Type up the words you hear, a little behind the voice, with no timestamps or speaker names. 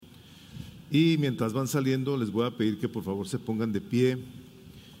Y mientras van saliendo, les voy a pedir que por favor se pongan de pie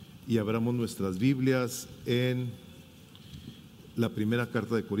y abramos nuestras Biblias en la primera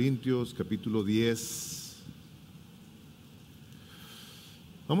carta de Corintios, capítulo 10.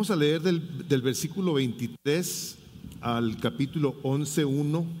 Vamos a leer del versículo 23 al capítulo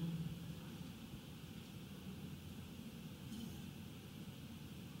 11:1.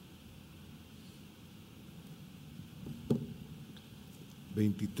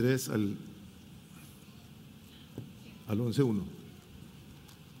 Al 11:1.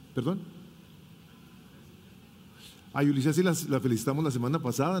 ¿Perdón? A Yulisesi la felicitamos la semana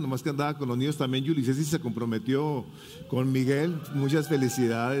pasada, nomás que andaba con los niños también. Yulisesi se comprometió con Miguel. Muchas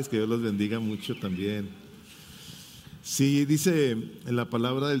felicidades, que Dios los bendiga mucho también. Sí, dice en la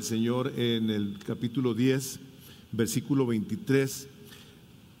palabra del Señor en el capítulo 10, versículo 23: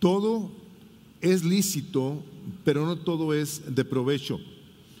 todo es lícito, pero no todo es de provecho.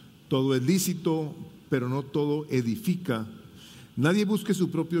 Todo es lícito, pero no todo edifica. Nadie busque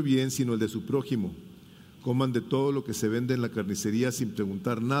su propio bien, sino el de su prójimo. Coman de todo lo que se vende en la carnicería sin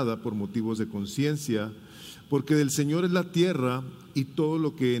preguntar nada por motivos de conciencia, porque del Señor es la tierra y todo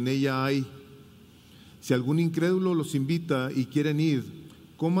lo que en ella hay. Si algún incrédulo los invita y quieren ir,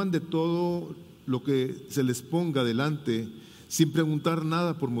 coman de todo lo que se les ponga delante sin preguntar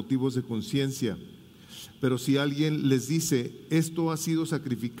nada por motivos de conciencia. Pero si alguien les dice: esto ha sido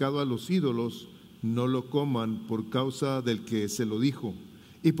sacrificado a los ídolos, no lo coman por causa del que se lo dijo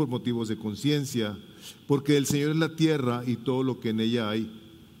y por motivos de conciencia, porque el Señor es la tierra y todo lo que en ella hay.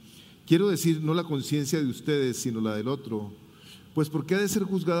 Quiero decir, no la conciencia de ustedes, sino la del otro. Pues ¿por qué ha de ser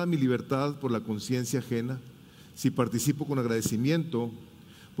juzgada mi libertad por la conciencia ajena? Si participo con agradecimiento,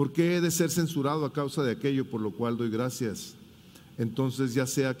 ¿por qué he de ser censurado a causa de aquello por lo cual doy gracias? Entonces, ya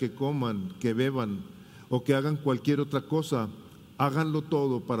sea que coman, que beban o que hagan cualquier otra cosa, háganlo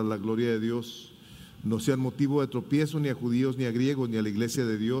todo para la gloria de Dios. No sean motivo de tropiezo ni a judíos, ni a griegos, ni a la iglesia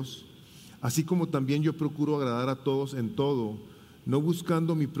de Dios. Así como también yo procuro agradar a todos en todo, no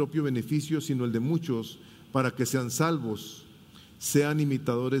buscando mi propio beneficio, sino el de muchos, para que sean salvos. Sean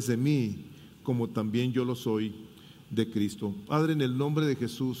imitadores de mí, como también yo lo soy de Cristo. Padre, en el nombre de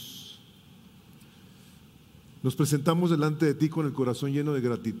Jesús, nos presentamos delante de ti con el corazón lleno de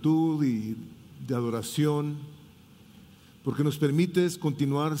gratitud y de adoración, porque nos permites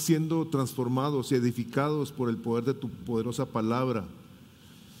continuar siendo transformados y edificados por el poder de tu poderosa palabra.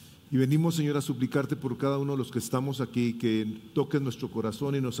 Y venimos, Señor, a suplicarte por cada uno de los que estamos aquí, que toques nuestro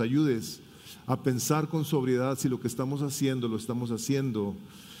corazón y nos ayudes a pensar con sobriedad si lo que estamos haciendo, lo estamos haciendo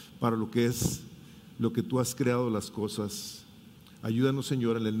para lo que es lo que tú has creado las cosas. Ayúdanos,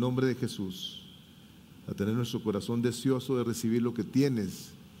 Señor, en el nombre de Jesús, a tener nuestro corazón deseoso de recibir lo que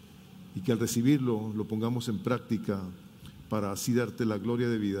tienes, y que al recibirlo lo pongamos en práctica para así darte la gloria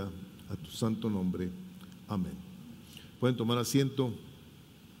de vida a tu santo nombre. Amén. Pueden tomar asiento.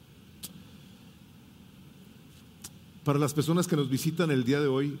 Para las personas que nos visitan el día de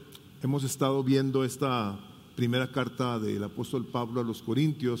hoy, hemos estado viendo esta primera carta del apóstol Pablo a los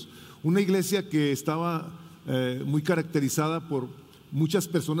Corintios, una iglesia que estaba muy caracterizada por muchas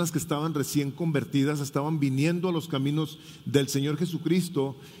personas que estaban recién convertidas, estaban viniendo a los caminos del Señor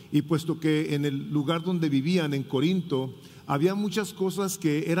Jesucristo, y puesto que en el lugar donde vivían, en Corinto, había muchas cosas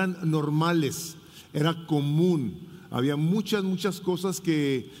que eran normales, era común, había muchas cosas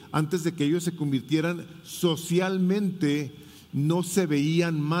que antes de que ellos se convirtieran socialmente no se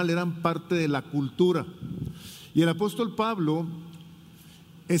veían mal, eran parte de la cultura. Y el apóstol Pablo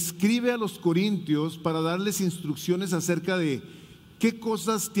escribe a los corintios para darles instrucciones acerca de qué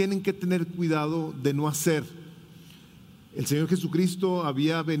cosas tienen que tener cuidado de no hacer. El Señor Jesucristo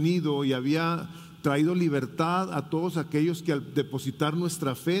había venido y había traído libertad a todos aquellos que al depositar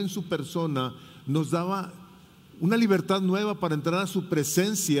nuestra fe en su persona nos daba una libertad nueva para entrar a su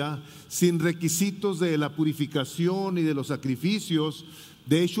presencia sin requisitos de la purificación y de los sacrificios.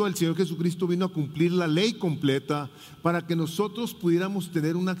 De hecho, el Señor Jesucristo vino a cumplir la ley completa para que nosotros pudiéramos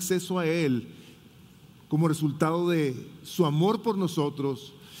tener un acceso a Él como resultado de su amor por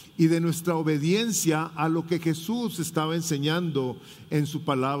nosotros y de nuestra obediencia a lo que Jesús estaba enseñando en su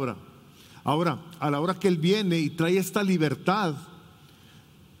palabra. Ahora, a la hora que Él viene y trae esta libertad,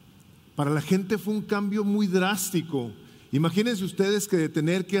 para la gente fue un cambio muy drástico. Imagínense ustedes que de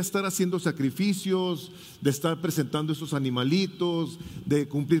tener que estar haciendo sacrificios, de estar presentando esos animalitos, de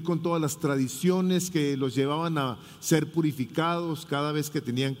cumplir con todas las tradiciones que los llevaban a ser purificados cada vez que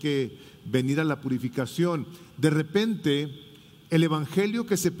tenían que venir a la purificación. De repente, el evangelio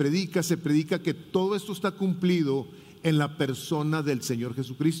que se predica que todo esto está cumplido en la persona del Señor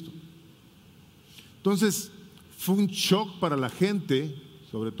Jesucristo. Entonces, fue un shock para la gente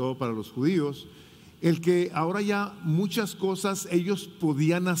sobre todo para los judíos, el que ahora ya muchas cosas ellos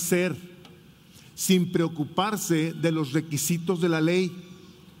podían hacer sin preocuparse de los requisitos de la ley.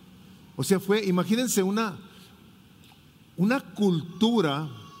 O sea, imagínense una cultura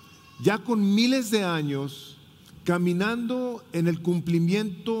ya con miles de años caminando en el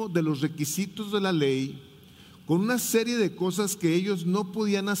cumplimiento de los requisitos de la ley, con una serie de cosas que ellos no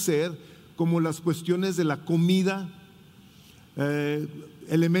podían hacer, como las cuestiones de la comida,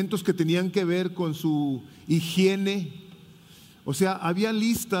 elementos que tenían que ver con su higiene. O sea, había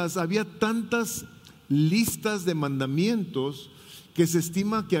tantas listas de mandamientos que se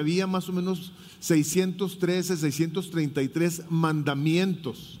estima que había más o menos 613, 633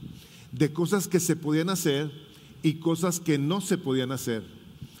 mandamientos de cosas que se podían hacer y cosas que no se podían hacer.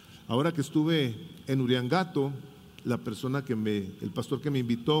 Ahora que estuve en Uriangato, el pastor que me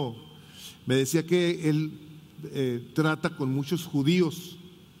invitó, me decía que él trata con muchos judíos.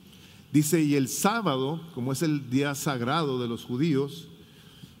 Dice, y el sábado, como es el día sagrado de los judíos,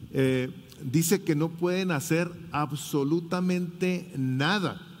 dice que no pueden hacer absolutamente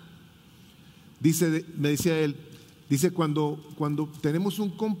nada. Me decía él, cuando tenemos un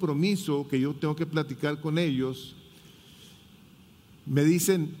compromiso que yo tengo que platicar con ellos, me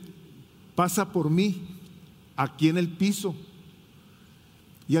dicen, pasa por mí aquí en el piso.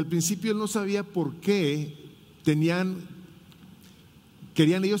 Y al principio él no sabía por qué querían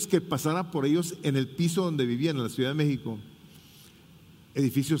ellos que pasara por ellos en el piso donde vivían, en la Ciudad de México,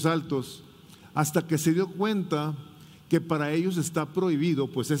 edificios altos, hasta que se dio cuenta que para ellos está prohibido,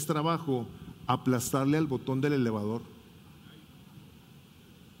 pues es trabajo, aplastarle al botón del elevador.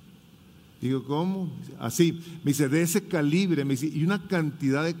 Digo, ¿cómo? Así, me dice, de ese calibre, me dice, y una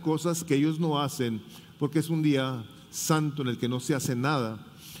cantidad de cosas que ellos no hacen, porque es un día santo en el que no se hace nada.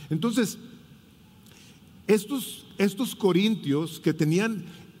 Entonces, estos corintios que tenían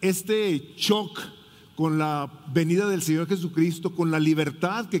este shock con la venida del Señor Jesucristo, con la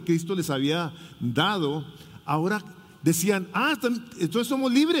libertad que Cristo les había dado, ahora decían, entonces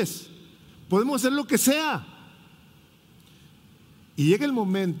somos libres, podemos hacer lo que sea. Y llega el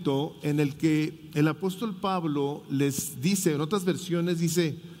momento en el que el apóstol Pablo les dice, en otras versiones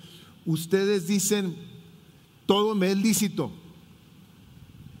dice, ustedes dicen, todo me es lícito.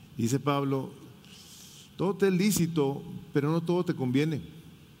 Dice Pablo, todo te es lícito, pero no todo te conviene.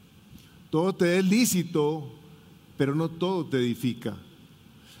 Todo te es lícito, pero no todo te edifica.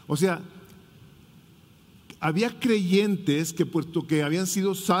 O sea, había creyentes que, puesto que habían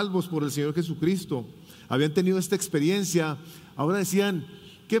sido salvos por el Señor Jesucristo, habían tenido esta experiencia, ahora decían,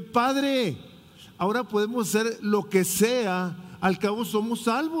 ¡qué padre! Ahora podemos hacer lo que sea, al cabo somos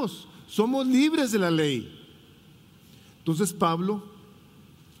salvos, somos libres de la ley. Entonces Pablo,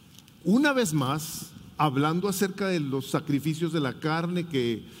 una vez más, hablando acerca de los sacrificios de la carne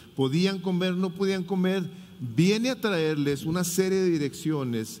que podían comer, no podían comer, viene a traerles una serie de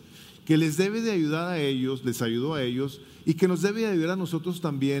direcciones que les debe de ayudar a ellos, les ayudó a ellos, y que nos debe de ayudar a nosotros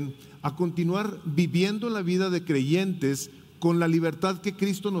también a continuar viviendo la vida de creyentes con la libertad que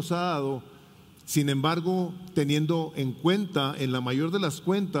Cristo nos ha dado. Sin embargo, teniendo en cuenta, en la mayor de las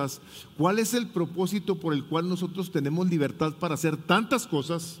cuentas, cuál es el propósito por el cual nosotros tenemos libertad para hacer tantas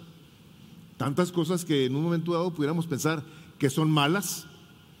cosas que en un momento dado pudiéramos pensar que son malas.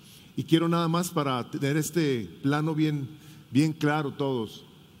 Y quiero nada más para tener este plano bien claro todos.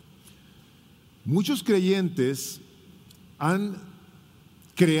 Muchos creyentes han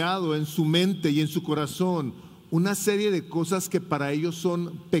creado en su mente y en su corazón una serie de cosas que para ellos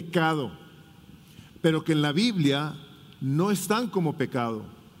son pecado, pero que en la Biblia no están como pecado.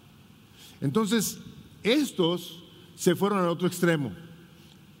 Entonces, estos se fueron al otro extremo.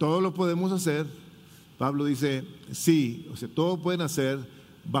 Todo lo podemos hacer. Pablo dice, sí, o sea, todo pueden hacer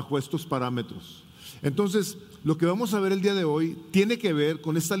bajo estos parámetros. Entonces, lo que vamos a ver el día de hoy tiene que ver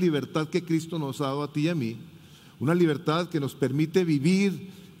con esta libertad que Cristo nos ha dado a ti y a mí, una libertad que nos permite vivir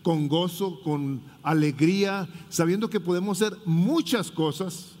con gozo, con alegría, sabiendo que podemos hacer muchas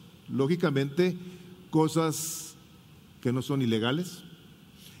cosas, lógicamente, cosas que no son ilegales,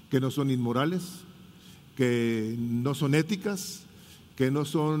 que no son inmorales, que no son éticas, que no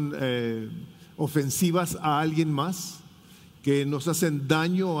son ofensivas a alguien más, que nos hacen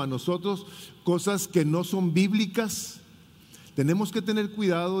daño a nosotros, cosas que no son bíblicas. Tenemos que tener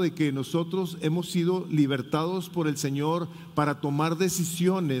cuidado de que nosotros hemos sido libertados por el Señor para tomar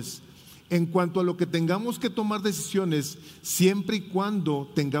decisiones en cuanto a lo que tengamos que tomar decisiones, siempre y cuando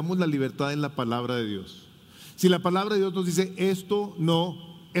tengamos la libertad en la palabra de Dios. Si la palabra de Dios nos dice esto no,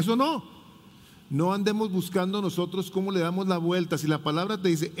 eso no. No andemos buscando nosotros cómo le damos la vuelta. Si la palabra te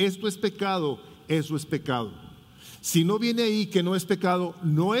dice esto es pecado, eso es pecado. Si no viene ahí que no es pecado,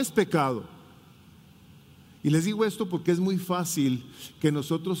 no es pecado. Y les digo esto porque es muy fácil que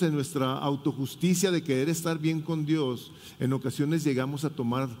nosotros en nuestra autojusticia de querer estar bien con Dios, en ocasiones llegamos a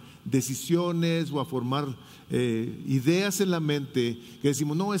tomar decisiones o a formar ideas en la mente que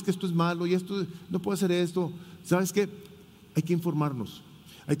decimos, no, es que esto es malo y esto no puedo hacer esto. ¿Sabes qué? Hay que informarnos.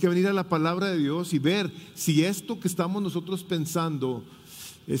 Hay que venir a la palabra de Dios y ver si esto que estamos nosotros pensando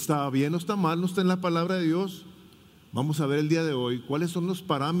está bien o está mal, no está en la palabra de Dios. Vamos a ver el día de hoy cuáles son los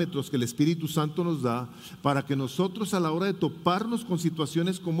parámetros que el Espíritu Santo nos da para que nosotros a la hora de toparnos con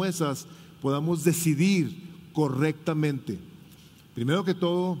situaciones como esas podamos decidir correctamente. Primero que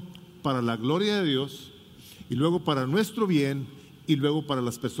todo, para la gloria de Dios, y luego para nuestro bien, y luego para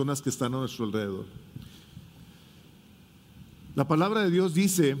las personas que están a nuestro alrededor. La palabra de Dios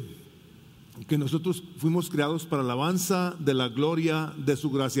dice que nosotros fuimos creados para la alabanza de la gloria de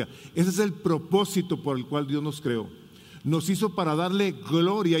su gracia. Ese es el propósito por el cual Dios nos creó. Nos hizo para darle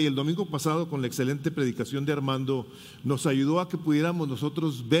gloria, y el domingo pasado con la excelente predicación de Armando nos ayudó a que pudiéramos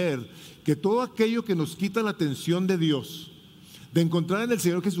nosotros ver que todo aquello que nos quita la atención de Dios, de encontrar en el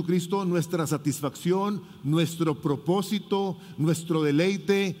Señor Jesucristo nuestra satisfacción, nuestro propósito, nuestro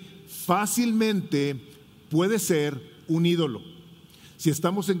deleite, fácilmente puede ser un ídolo. Si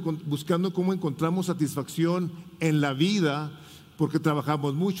estamos buscando cómo encontramos satisfacción en la vida, porque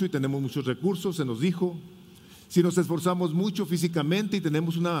trabajamos mucho y tenemos muchos recursos, se nos dijo. Si nos esforzamos mucho físicamente y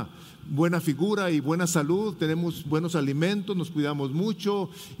tenemos una buena figura y buena salud, tenemos buenos alimentos, nos cuidamos mucho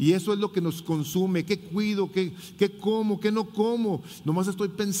y eso es lo que nos consume. ¿Qué cuido? ¿Qué como? ¿Qué no como? Nomás estoy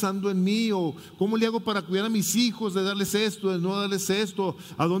pensando en mí, o ¿cómo le hago para cuidar a mis hijos, de darles esto, de no darles esto?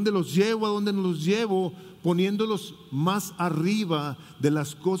 ¿A dónde los llevo? ¿A dónde no los llevo? Poniéndolos más arriba de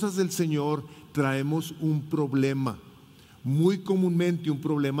las cosas del Señor, traemos un problema. Muy comúnmente un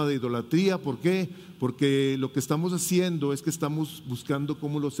problema de idolatría. ¿Por qué? Porque lo que estamos haciendo es que estamos buscando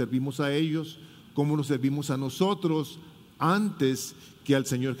cómo los servimos a ellos, cómo los servimos a nosotros antes que al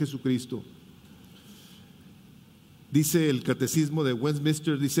Señor Jesucristo. Dice el Catecismo de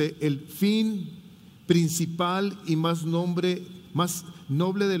Westminster, dice, el fin principal y más noble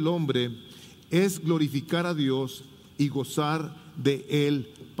del hombre es glorificar a Dios y gozar de Él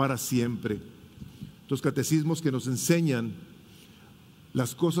para siempre. Los catecismos que nos enseñan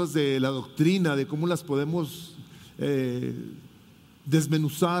las cosas de la doctrina, de cómo las podemos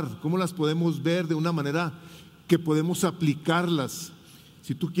desmenuzar, cómo las podemos ver de una manera que podemos aplicarlas.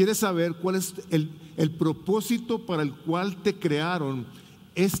 Si tú quieres saber cuál es el propósito para el cual te crearon,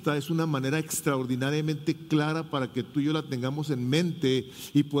 esta es una manera extraordinariamente clara para que tú y yo la tengamos en mente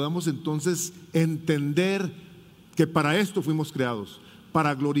y podamos entonces entender que para esto fuimos creados,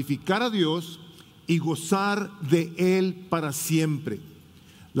 para glorificar a Dios y gozar de Él para siempre.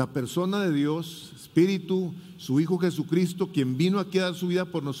 La persona de Dios, Espíritu, su Hijo Jesucristo, quien vino aquí a dar su vida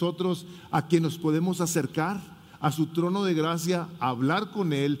por nosotros, a quien nos podemos acercar a su trono de gracia, hablar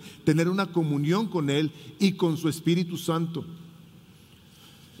con Él, tener una comunión con Él y con su Espíritu Santo.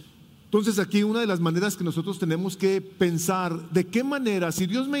 Entonces aquí una de las maneras que nosotros tenemos que pensar, de qué manera, si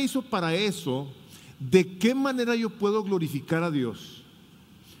Dios me hizo para eso, ¿de qué manera yo puedo glorificar a Dios?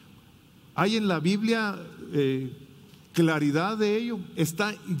 Hay en la Biblia claridad de ello.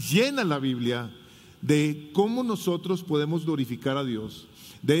 Está llena la Biblia de cómo nosotros podemos glorificar a Dios.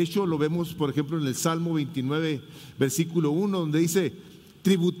 De hecho, lo vemos, por ejemplo, en el Salmo 29, versículo 1, donde dice,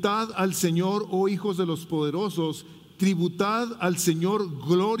 tributad al Señor, oh hijos de los poderosos, tributad al Señor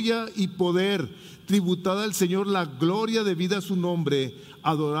gloria y poder, tributad al Señor la gloria debida a su nombre,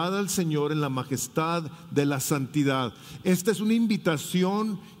 adorad al Señor en la majestad de la santidad. Esta es una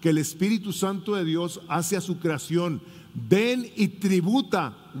invitación que el Espíritu Santo de Dios hace a su creación. Ven y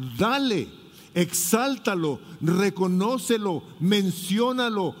tributa, dale, exáltalo, reconócelo,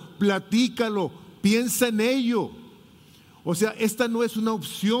 menciónalo, platícalo, piensa en ello. O sea, esta no es una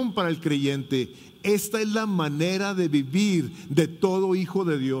opción para el creyente, esta es la manera de vivir de todo hijo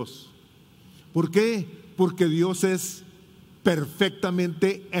de Dios. ¿Por qué? Porque Dios es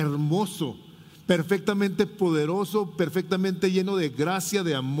perfectamente hermoso, perfectamente poderoso, perfectamente lleno de gracia,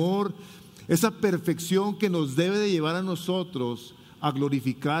 de amor, esa perfección que nos debe de llevar a nosotros a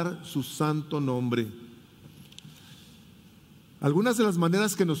glorificar su santo nombre. Algunas de las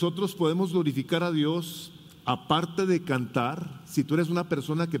maneras que nosotros podemos glorificar a Dios, aparte de cantar, si tú eres una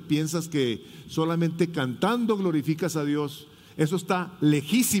persona que piensas que solamente cantando glorificas a Dios, eso está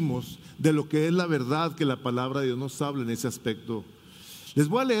lejísimos de lo que es la verdad que la palabra de Dios nos habla en ese aspecto. Les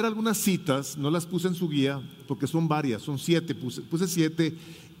voy a leer algunas citas, no las puse en su guía porque son varias, son 7, puse 7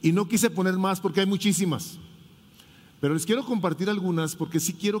 y no quise poner más porque hay muchísimas. Pero les quiero compartir algunas porque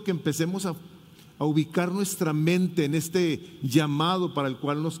sí quiero que empecemos a ubicar nuestra mente en este llamado para el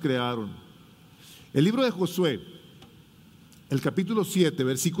cual nos crearon. El libro de Josué, el capítulo 7,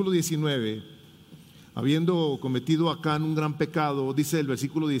 versículo 19, habiendo cometido Acán un gran pecado, dice el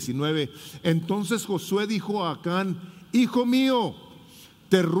versículo 19, entonces Josué dijo a Acán, hijo mío,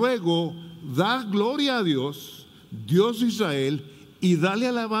 te ruego, da gloria a Dios, Dios de Israel, y dale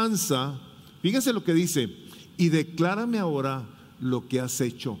alabanza. Fíjense lo que dice, y declárame ahora lo que has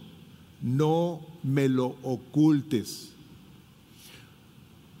hecho, no me lo ocultes.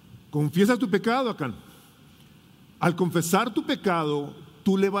 Confiesa tu pecado, Acán. Al confesar tu pecado,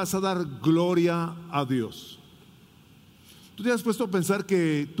 tú le vas a dar gloria a Dios. ¿Tú te has puesto a pensar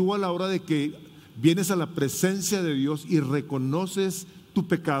que tú, a la hora de que vienes a la presencia de Dios y reconoces tu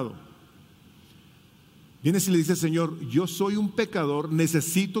pecado, vienes y le dices, Señor, yo soy un pecador,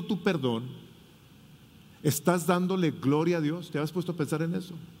 necesito tu perdón, estás dándole gloria a Dios? ¿Te has puesto a pensar en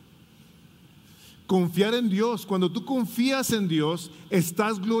eso? Confiar en Dios, cuando tú confías en Dios,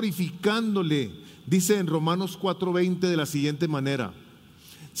 estás glorificándole. Dice en Romanos 4:20 de la siguiente manera,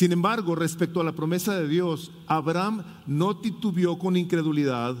 sin embargo, respecto a la promesa de Dios, Abraham no titubeó con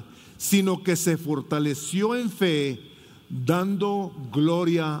incredulidad, sino que se fortaleció en fe, dando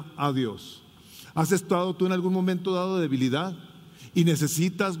gloria a Dios. ¿Has estado tú en algún momento dado de debilidad y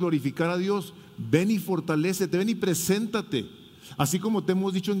necesitas glorificar a Dios? Ven y fortalécete, ven y preséntate. Así como te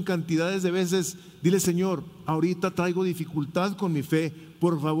hemos dicho en cantidades de veces, dile, Señor, ahorita traigo dificultad con mi fe,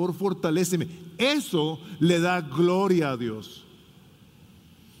 por favor fortaléceme. Eso le da gloria a Dios.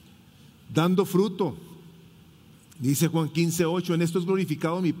 Dando fruto. Dice Juan 15:8, en esto es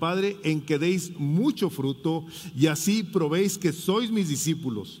glorificado mi Padre, en que deis mucho fruto y así probéis que sois mis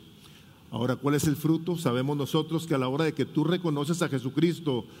discípulos. Ahora, ¿cuál es el fruto? Sabemos nosotros que a la hora de que tú reconoces a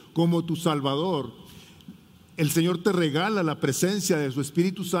Jesucristo como tu Salvador, el Señor te regala la presencia de su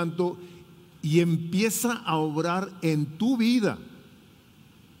Espíritu Santo y empieza a obrar en tu vida.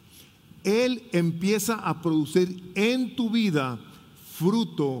 Él empieza a producir en tu vida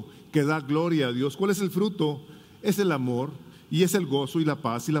fruto que da gloria a Dios. ¿Cuál es el fruto? Es el amor, y es el gozo, y la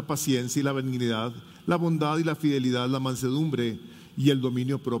paz, y la paciencia, y la benignidad, la bondad y la fidelidad, la mansedumbre y el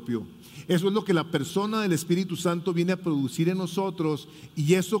dominio propio. Eso es lo que la persona del Espíritu Santo viene a producir en nosotros,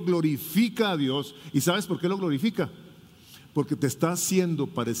 y eso glorifica a Dios. ¿Y sabes por qué lo glorifica? Porque te está haciendo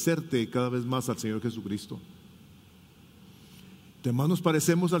parecerte cada vez más al Señor Jesucristo. De más nos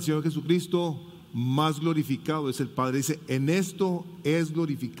parecemos al Señor Jesucristo, más glorificado es el Padre. Dice, en esto es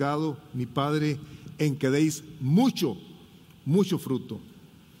glorificado mi Padre, en que deis mucho, mucho fruto.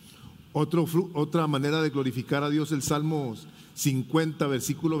 Otra manera de glorificar a Dios, el Salmo 50,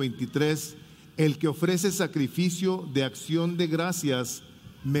 versículo 23, el que ofrece sacrificio de acción de gracias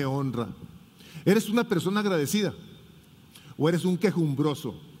me honra. ¿Eres una persona agradecida o eres un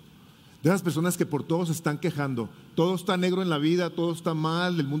quejumbroso? De esas personas que por todo se están quejando. Todo está negro en la vida, todo está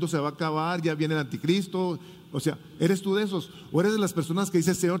mal, el mundo se va a acabar, ya viene el anticristo. O sea, ¿eres tú de esos? ¿O eres de las personas que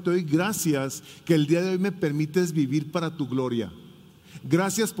dicen, Señor, te doy gracias que el día de hoy me permites vivir para tu gloria?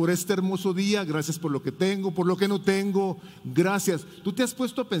 Gracias por este hermoso día, gracias por lo que tengo, por lo que no tengo, gracias. ¿Tú te has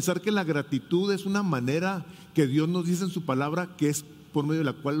puesto a pensar que la gratitud es una manera que Dios nos dice en su palabra, que es por medio de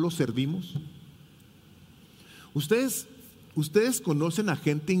la cual lo servimos? Ustedes conocen a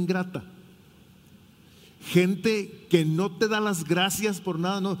gente ingrata, gente que no te da las gracias por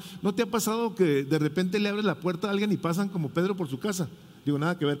nada. ¿No te ha pasado que de repente le abres la puerta a alguien y pasan como Pedro por su casa? Digo,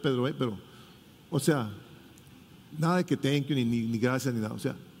 nada que ver, Pedro, pero, o sea, nada de que thank you, ni gracias, ni nada. O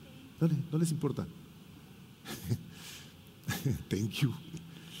sea, no les importa. Thank you.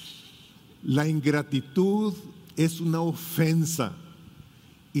 La ingratitud es una ofensa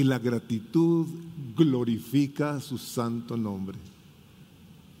y la gratitud glorifica su santo nombre.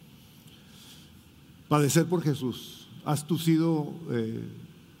 Padecer por Jesús. ¿Has tú sido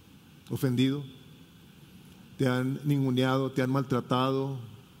ofendido? ¿Te han ninguneado? ¿Te han maltratado?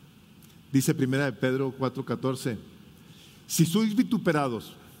 Dice 1 Pedro 4:14, si sois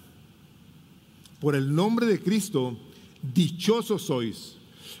vituperados por el nombre de Cristo, dichosos sois,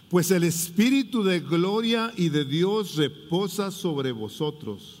 pues el Espíritu de gloria y de Dios reposa sobre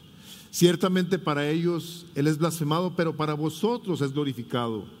vosotros. Ciertamente para ellos Él es blasfemado, pero para vosotros es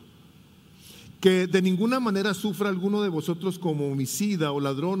glorificado. Que de ninguna manera sufra alguno de vosotros como homicida o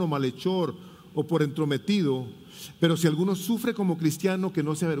ladrón o malhechor o por entrometido, pero si alguno sufre como cristiano, que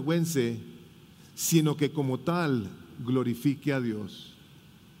no se avergüence, sino que como tal glorifique a Dios.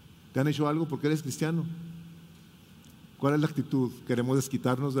 ¿Te han hecho algo porque eres cristiano? ¿Cuál es la actitud? ¿Queremos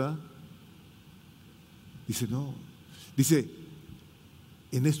desquitarnos, verdad? Dice, no. Dice,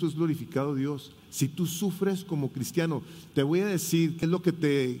 En esto es glorificado Dios. Si tú sufres como cristiano, te voy a decir qué es lo que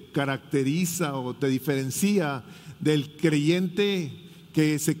te caracteriza o te diferencia del creyente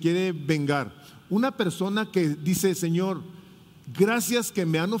que se quiere vengar. Una persona que dice: Señor, gracias que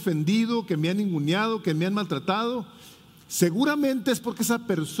me han ofendido, que me han ninguneado, que me han maltratado, seguramente es porque esa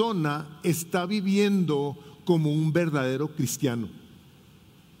persona está viviendo como un verdadero cristiano.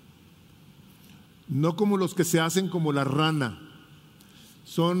 No como los que se hacen como la rana.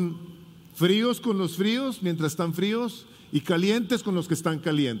 Son fríos con los fríos mientras están fríos y calientes con los que están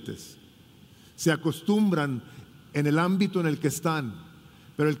calientes. Se acostumbran en el ámbito en el que están.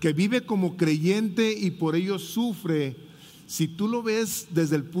 Pero el que vive como creyente y por ello sufre, si tú lo ves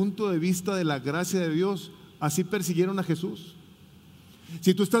desde el punto de vista de la gracia de Dios, así persiguieron a Jesús.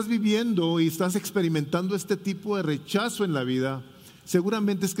 Si tú estás viviendo y estás experimentando este tipo de rechazo en la vida,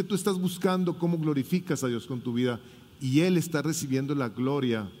 seguramente es que tú estás buscando cómo glorificas a Dios con tu vida y Él está recibiendo la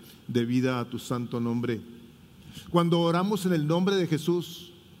gloria debida a tu santo nombre. Cuando oramos en el nombre de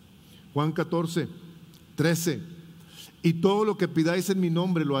Jesús, Juan 14, 13, y todo lo que pidáis en mi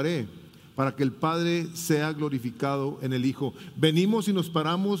nombre lo haré, para que el Padre sea glorificado en el Hijo. Venimos y nos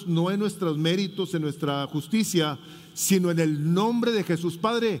paramos no en nuestros méritos, en nuestra justicia, sino en el nombre de Jesús.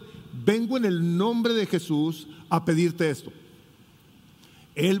 Padre, vengo en el nombre de Jesús a pedirte esto.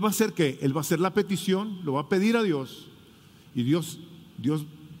 Él va a hacer ¿qué? Él va a hacer la petición, lo va a pedir a Dios, y Dios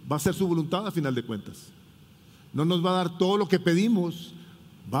va a hacer su voluntad a final de cuentas. No nos va a dar todo lo que pedimos,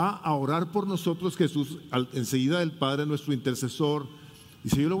 va a orar por nosotros Jesús, enseguida del Padre, nuestro intercesor.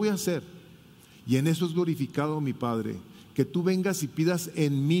 Dice: yo lo voy a hacer, y en eso es glorificado mi Padre, que tú vengas y pidas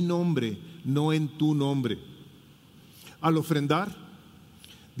en mi nombre, no en tu nombre. Al ofrendar,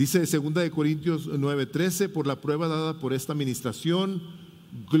 dice 2 Corintios 9:13, por la prueba dada por esta ministración,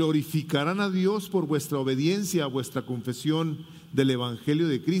 glorificarán a Dios por vuestra obediencia a vuestra confesión del Evangelio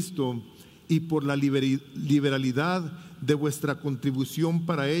de Cristo y por la liberalidad de vuestra contribución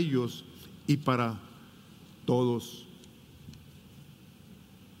para ellos y para todos.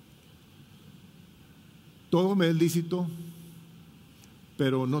 Todo me es lícito,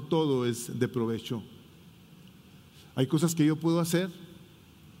 pero no todo es de provecho. Hay cosas que yo puedo hacer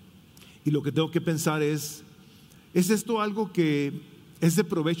y lo que tengo que pensar ¿es esto algo que es de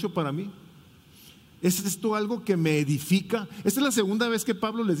provecho para mí? ¿Es esto algo que me edifica? Esta es la segunda vez que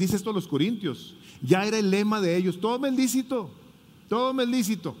Pablo les dice esto a los Corintios. Ya era el lema de ellos: todo me es lícito, todo me es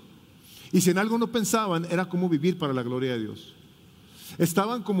lícito. Y si en algo no pensaban, era cómo vivir para la gloria de Dios.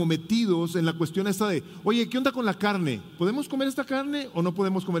 Estaban como metidos en la cuestión esta de: oye, ¿qué onda con la carne? ¿Podemos comer esta carne o no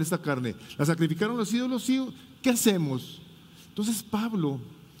podemos comer esta carne? ¿La sacrificaron los ídolos? Sí. ¿Qué hacemos? Entonces Pablo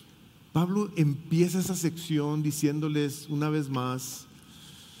empieza esa sección diciéndoles una vez más: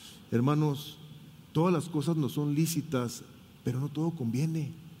 hermanos, todas las cosas no son lícitas, pero no todo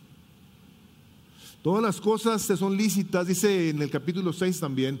conviene. Todas las cosas son lícitas, dice en el capítulo 6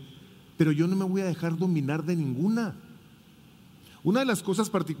 también, pero yo no me voy a dejar dominar de ninguna. Una de las cosas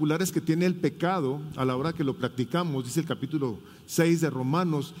particulares que tiene el pecado a la hora que lo practicamos, dice el capítulo 6 de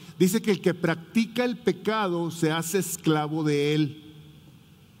Romanos, dice que el que practica el pecado se hace esclavo de él.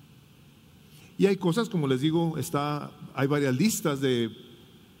 Y hay cosas, como les digo, hay varias listas de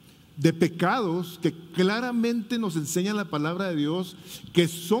pecados que claramente nos enseña la palabra de Dios que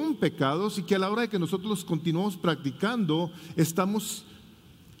son pecados y que a la hora de que nosotros los continuamos practicando estamos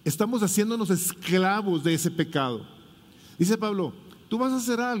haciéndonos esclavos de ese pecado. Dice Pablo: tú vas a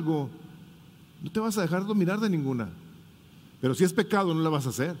hacer algo, no te vas a dejar dominar de ninguna, pero si es pecado no la vas a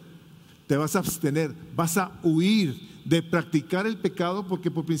hacer, te vas a abstener, vas a huir de practicar el pecado, porque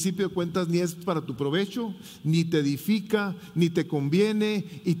por principio de cuentas ni es para tu provecho, ni te edifica, ni te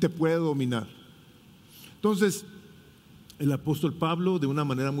conviene y te puede dominar. Entonces el apóstol Pablo, de una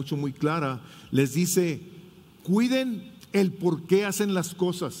manera muy clara, les dice: cuiden el por qué hacen las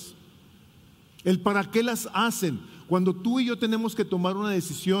cosas, el para qué las hacen. Cuando tú y yo tenemos que tomar una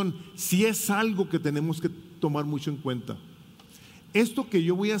decisión, si es algo que tenemos que tomar mucho en cuenta. Esto que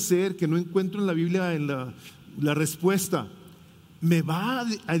yo voy a hacer, que no encuentro en la Biblia en la respuesta, ¿me va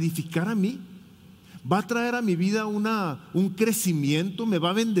a edificar a mí? ¿Va a traer a mi vida un crecimiento? ¿Me va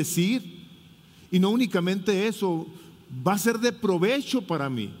a bendecir? Y no únicamente eso, va a ser de provecho para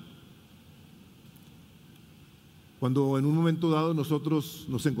mí. Cuando en un momento dado nosotros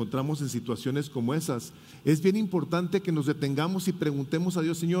nos encontramos en situaciones como esas, es bien importante que nos detengamos y preguntemos a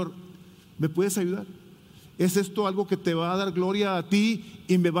Dios: Señor, ¿me puedes ayudar? ¿Es esto algo que te va a dar gloria a ti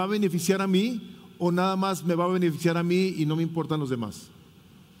y me va a beneficiar a mí? ¿O nada más me va a beneficiar a mí y no me importan los demás?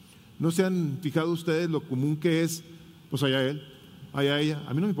 ¿No se han fijado ustedes lo común que es? Pues allá él, allá ella,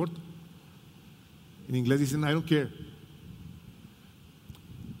 a mí no me importa. En inglés dicen I don't care.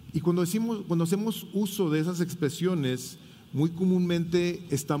 Y cuando hacemos uso de esas expresiones, muy comúnmente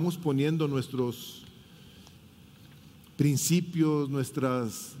estamos poniendo nuestros principios,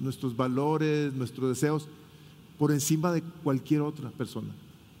 nuestros valores, nuestros deseos por encima de cualquier otra persona.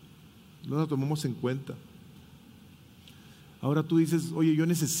 No la tomamos en cuenta. Ahora tú dices, oye, yo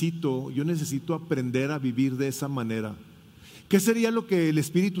necesito aprender a vivir de esa manera. ¿Qué sería lo que el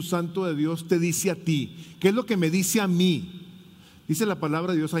Espíritu Santo de Dios te dice a ti? ¿Qué es lo que me dice a mí? Dice la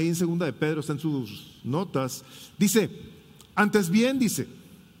palabra de Dios ahí en 2 de Pedro, está en sus notas. Dice, antes bien, dice,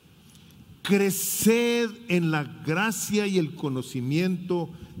 creced en la gracia y el conocimiento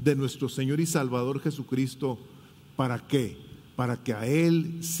de nuestro Señor y Salvador Jesucristo. ¿Para qué? Para que a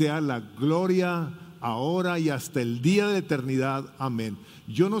Él sea la gloria ahora y hasta el día de eternidad. Amén.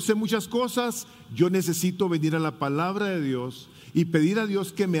 Yo no sé muchas cosas, yo necesito venir a la palabra de Dios y pedir a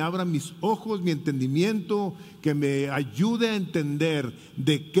Dios que me abra mis ojos, mi entendimiento, que me ayude a entender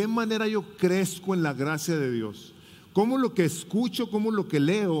de qué manera yo crezco en la gracia de Dios. Cómo lo que escucho, cómo lo que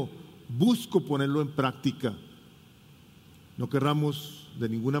leo, busco ponerlo en práctica. No querramos de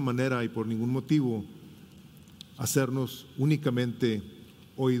ninguna manera y por ningún motivo hacernos únicamente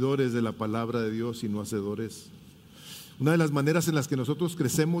oidores de la palabra de Dios y no hacedores. Una de las maneras en las que nosotros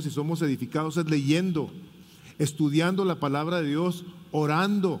crecemos y somos edificados es leyendo, estudiando la palabra de Dios,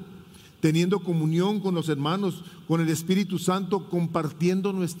 orando, teniendo comunión con los hermanos, con el Espíritu Santo,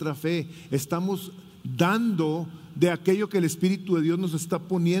 compartiendo nuestra fe. Estamos dando de aquello que el Espíritu de Dios nos está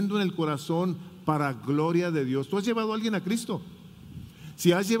poniendo en el corazón para gloria de Dios. ¿Tú has llevado a alguien a Cristo?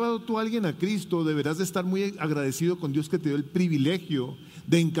 Si has llevado tú a alguien a Cristo, deberás de estar muy agradecido con Dios que te dio el privilegio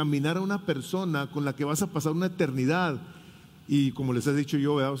de encaminar a una persona con la que vas a pasar una eternidad. Y como les he dicho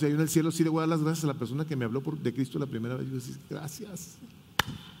yo, ¿verdad? O sea, yo en el cielo sí le voy a dar las gracias a la persona que me habló de Cristo la primera vez. Yo decía, gracias,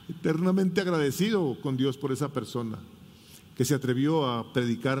 eternamente agradecido con Dios por esa persona que se atrevió a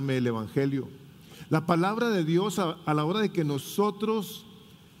predicarme el Evangelio. La palabra de Dios, a la hora de que nosotros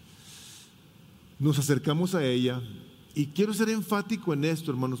nos acercamos a ella, y quiero ser enfático en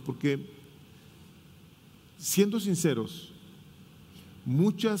esto, hermanos, porque siendo sinceros,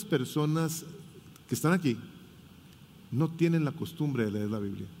 muchas personas que están aquí no tienen la costumbre de leer la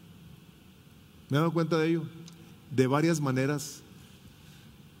Biblia. ¿Me he dado cuenta de ello? De varias maneras.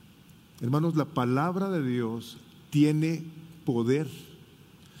 Hermanos, la palabra de Dios tiene poder.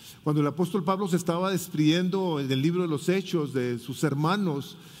 Cuando el apóstol Pablo se estaba despidiendo en el libro de los Hechos de sus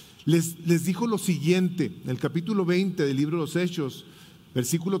hermanos, les dijo lo siguiente, en el capítulo 20 del libro de los Hechos,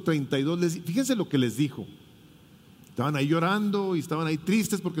 versículo 32, fíjense lo que les dijo. Estaban ahí llorando y estaban ahí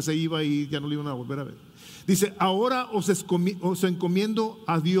tristes porque se iba y ya no le iban a volver a ver. Dice, ahora os encomiendo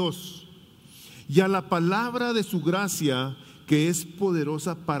a Dios y a la palabra de su gracia, que es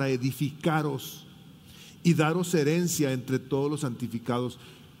poderosa para edificaros y daros herencia entre todos los santificados.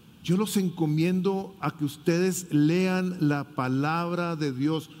 Yo los encomiendo a que ustedes lean la palabra de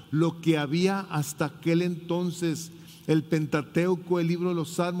Dios, lo que había hasta aquel entonces, el Pentateuco, el libro de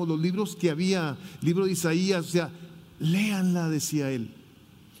los Salmos, los libros que había, el libro de Isaías. O sea, léanla, decía él,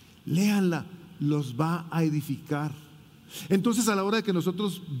 léanla, los va a edificar. Entonces, a la hora de que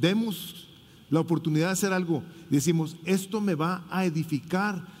nosotros vemos la oportunidad de hacer algo, decimos, esto me va a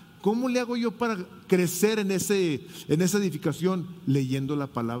edificar. ¿Cómo le hago yo para crecer en esa edificación? Leyendo la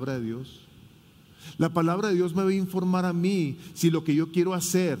palabra de Dios. La palabra de Dios me va a informar a mí si lo que yo quiero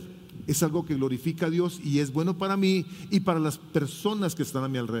hacer es algo que glorifica a Dios y es bueno para mí y para las personas que están a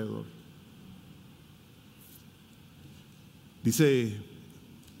mi alrededor. Dice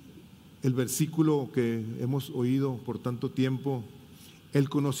el versículo que hemos oído por tanto tiempo, el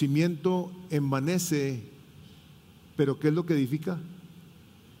conocimiento envanece, pero ¿qué es lo que edifica?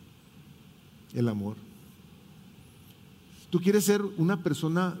 El amor. ¿Tú quieres ser una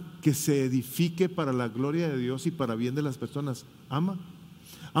persona que se edifique para la gloria de Dios y para bien de las personas? Ama.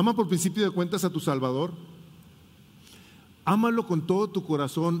 Ama por principio de cuentas a tu Salvador. Ámalo con todo tu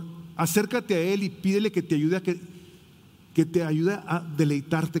corazón. Acércate a Él y pídele que te ayude que te ayude a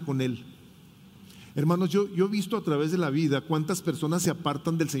deleitarte con Él. Hermanos, yo he visto a través de la vida cuántas personas se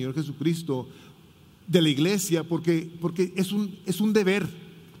apartan del Señor Jesucristo, de la iglesia, porque es un deber.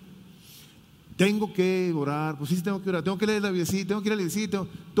 Tengo que orar, pues sí tengo que orar, tengo que leer la Biblia, sí, tengo que ir a la iglesia,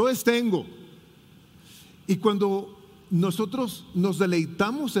 todo es tengo. Y cuando nosotros nos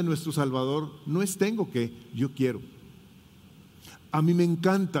deleitamos en nuestro Salvador, no es tengo que, yo quiero. A mí me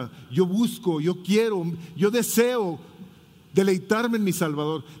encanta, yo busco, yo quiero, yo deseo deleitarme en mi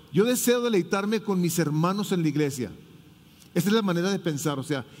Salvador. Yo deseo deleitarme con mis hermanos en la iglesia. Esa es la manera de pensar, o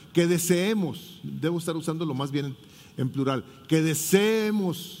sea, que deseemos, debo estar usándolo más bien en plural, que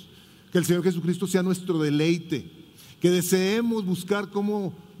deseemos que el Señor Jesucristo sea nuestro deleite, que deseemos buscar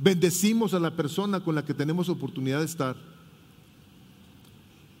cómo bendecimos a la persona con la que tenemos oportunidad de estar.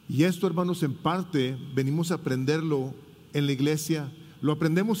 Y esto, hermanos, en parte venimos a aprenderlo en la iglesia. Lo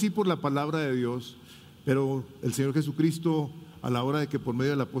aprendemos sí por la palabra de Dios, pero el Señor Jesucristo, a la hora de que por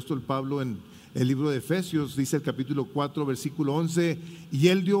medio del apóstol Pablo en el libro de Efesios, dice el capítulo 4, versículo 11, y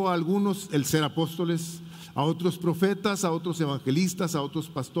Él dio a algunos el ser apóstoles, a otros profetas, a otros evangelistas, a otros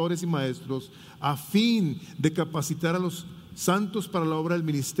pastores y maestros, a fin de capacitar a los santos para la obra del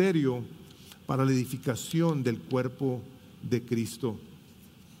ministerio, para la edificación del cuerpo de Cristo.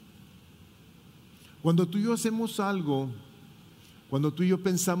 Cuando tú y yo hacemos algo, cuando tú y yo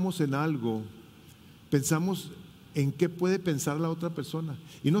pensamos en algo, pensamos en qué puede pensar la otra persona.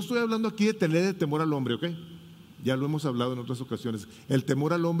 Y no estoy hablando aquí de tener temor al hombre, ¿ok? Ya lo hemos hablado en otras ocasiones. El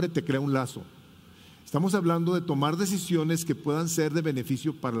temor al hombre te crea un lazo. Estamos hablando de tomar decisiones que puedan ser de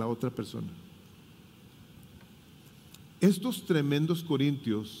beneficio para la otra persona. Estos tremendos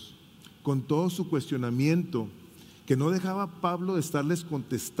corintios, con todo su cuestionamiento, que no dejaba Pablo de estarles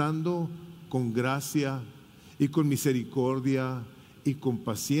contestando con gracia y con misericordia y con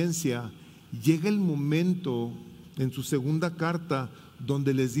paciencia, llega el momento en su segunda carta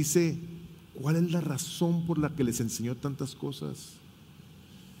donde les dice cuál es la razón por la que les enseñó tantas cosas.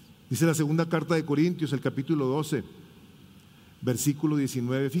 Dice la segunda carta de Corintios, el capítulo 12, versículo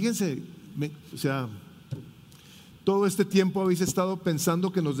 19. Fíjense, todo este tiempo habéis estado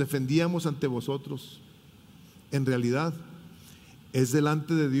pensando que nos defendíamos ante vosotros. En realidad, es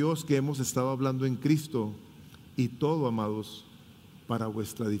delante de Dios que hemos estado hablando en Cristo, y todo, amados, para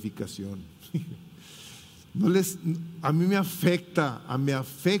vuestra edificación. A mí me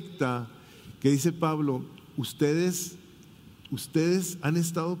afecta que dice Pablo, ustedes han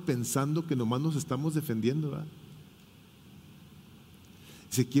estado pensando que nomás nos estamos defendiendo, ¿verdad?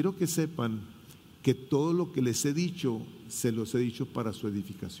 Dice, quiero que sepan que todo lo que les he dicho, se los he dicho para su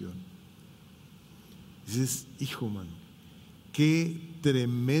edificación. Dices, hijo, man, qué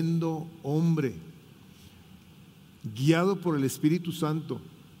tremendo hombre, guiado por el Espíritu Santo.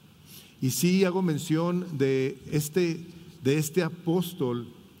 Y sí hago mención de este apóstol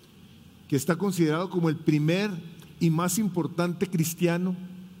que está considerado como el primer y más importante cristiano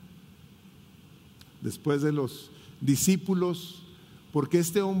después de los discípulos, porque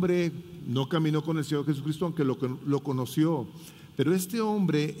este hombre no caminó con el Señor Jesucristo, aunque lo conoció, pero este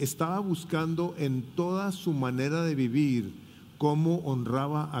hombre estaba buscando en toda su manera de vivir cómo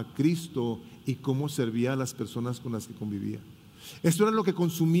honraba a Cristo y cómo servía a las personas con las que convivía. Esto era lo que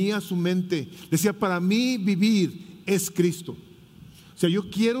consumía su mente. Decía, para mí vivir es Cristo. O sea, yo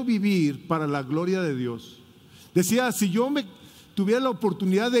quiero vivir para la gloria de Dios. Decía, si yo tuviera la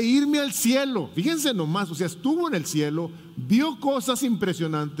oportunidad de irme al cielo, fíjense nomás, o sea, estuvo en el cielo, vio cosas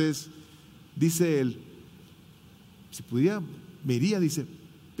impresionantes, dice él, si pudiera, me iría, dice,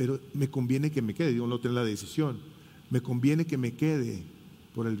 pero me conviene que me quede. Digo, no tengo la decisión, me conviene que me quede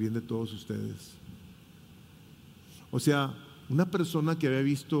por el bien de todos ustedes. O sea, una persona que había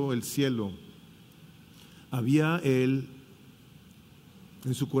visto el cielo, había él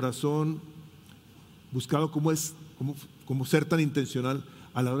en su corazón buscado cómo ser tan intencional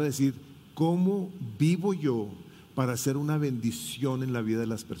a la hora de decir, ¿cómo vivo yo para hacer una bendición en la vida de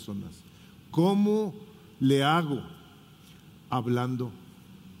las personas? ¿Cómo le hago? Hablando,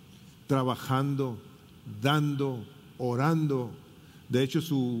 trabajando, dando, orando. De hecho,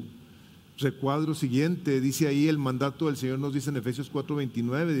 su recuadro siguiente dice ahí, el mandato del Señor nos dice en Efesios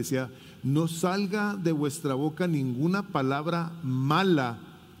 4:29, decía, no salga de vuestra boca ninguna palabra mala,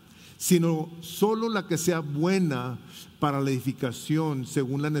 sino solo la que sea buena para la edificación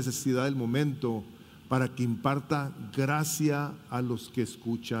según la necesidad del momento, para que imparta gracia a los que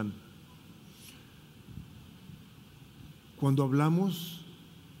escuchan. Cuando hablamos,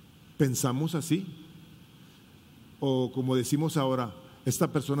 pensamos así, o como decimos ahora,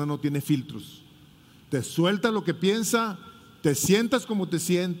 esta persona no tiene filtros, te suelta lo que piensa, te sientas como te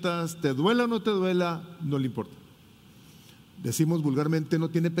sientas, te duela o no te duela, no le importa. Decimos vulgarmente, no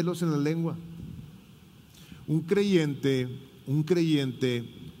tiene pelos en la lengua. Un creyente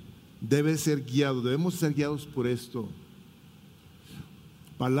debe ser guiado, debemos ser guiados por esto.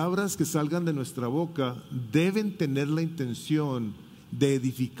 Palabras que salgan de nuestra boca deben tener la intención de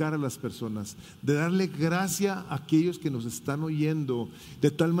edificar a las personas, de darle gracia a aquellos que nos están oyendo,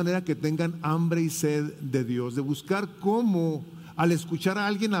 de tal manera que tengan hambre y sed de Dios, de buscar cómo, al escuchar a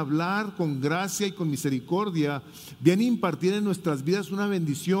alguien hablar con gracia y con misericordia, viene a impartir en nuestras vidas una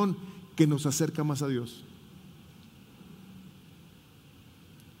bendición que nos acerca más a Dios.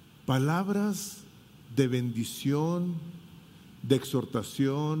 Palabras de bendición, de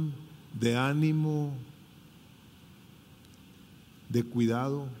exhortación, de ánimo, de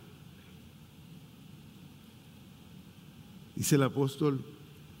cuidado. Dice el apóstol,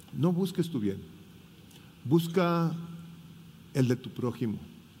 no busques tu bien, busca el de tu prójimo.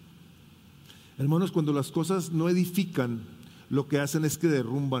 Hermanos, cuando las cosas no edifican, lo que hacen es que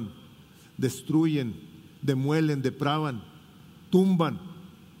derrumban, destruyen, demuelen, depravan, tumban,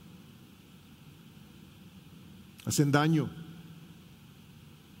 hacen daño.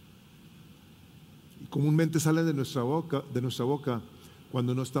 Y comúnmente salen de nuestra boca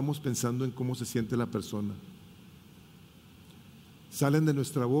cuando no estamos pensando en cómo se siente la persona. Salen de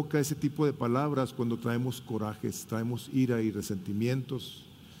nuestra boca ese tipo de palabras cuando traemos corajes, traemos ira y resentimientos,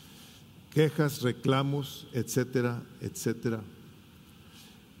 quejas, reclamos, etcétera, etcétera.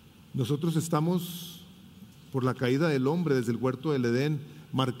 Nosotros estamos, por la caída del hombre desde el huerto del Edén,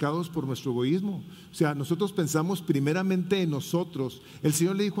 marcados por nuestro egoísmo. O sea, nosotros pensamos primeramente en nosotros. El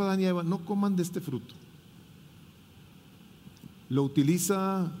Señor le dijo a Adán y a Eva, no coman de este fruto. Lo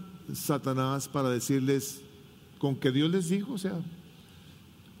utiliza Satanás para decirles, con que Dios les dijo, o sea,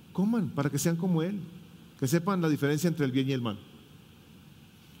 coman para que sean como Él, que sepan la diferencia entre el bien y el mal.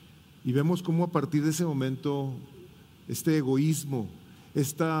 Y vemos cómo a partir de ese momento este egoísmo,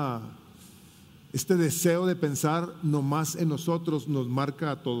 este deseo de pensar nomás en nosotros nos marca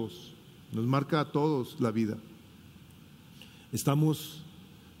a todos la vida. Estamos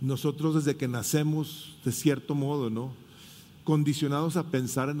nosotros desde que nacemos de cierto modo, ¿no?, condicionados a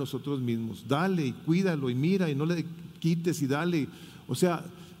pensar en nosotros mismos. Dale y cuídalo y mira y no le quites y dale. O sea,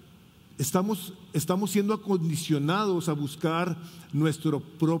 estamos siendo acondicionados a buscar nuestro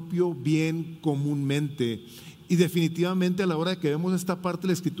propio bien comúnmente. Y definitivamente a la hora de que vemos esta parte de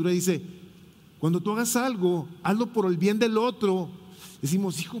la Escritura dice, cuando tú hagas algo, hazlo por el bien del otro.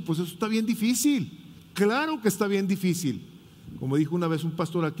 Decimos, hijo, pues eso está bien difícil. Claro que está bien difícil. Como dijo una vez un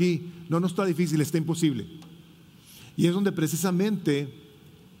pastor aquí, no está difícil, está imposible. Y es donde precisamente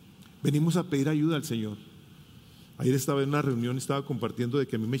venimos a pedir ayuda al Señor. Ayer estaba en una reunión y estaba compartiendo de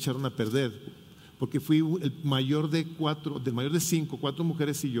que a mí me echaron a perder, porque fui el mayor de 5, 4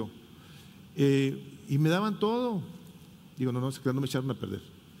 mujeres y yo. Y me daban todo. Digo, no me echaron a perder.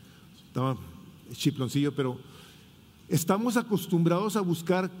 Estaba chiploncillo, pero estamos acostumbrados a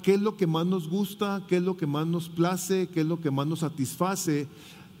buscar qué es lo que más nos gusta, qué es lo que más nos place, qué es lo que más nos satisface.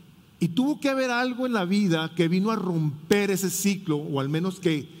 Y tuvo que haber algo en la vida que vino a romper ese ciclo, o al menos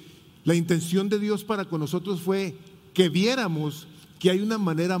que la intención de Dios para con nosotros fue que viéramos que hay una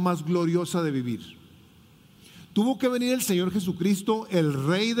manera más gloriosa de vivir. Tuvo que venir el Señor Jesucristo, el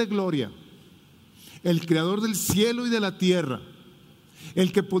Rey de Gloria, el Creador del cielo y de la tierra,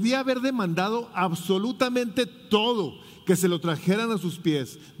 el que podía haber demandado absolutamente todo, que se lo trajeran a sus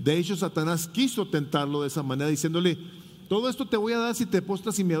pies. De hecho, Satanás quiso tentarlo de esa manera, diciéndole, todo esto te voy a dar si te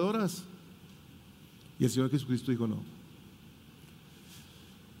postras y me adoras. Y el Señor Jesucristo dijo no.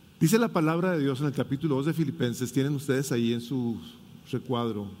 Dice la palabra de Dios en el capítulo 2 de Filipenses, tienen ustedes ahí en su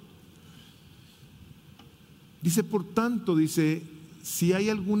recuadro. Dice, por tanto, si hay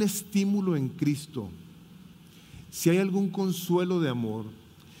algún estímulo en Cristo, si hay algún consuelo de amor,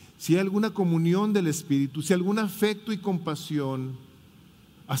 si hay alguna comunión del Espíritu, si hay algún afecto y compasión,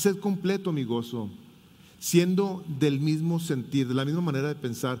 haced completo mi gozo, siendo del mismo sentir, de la misma manera de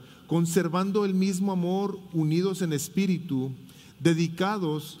pensar, conservando el mismo amor, unidos en espíritu,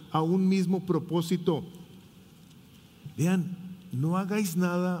 dedicados a un mismo propósito. Vean, no hagáis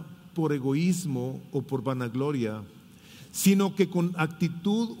nada por egoísmo o por vanagloria, sino que con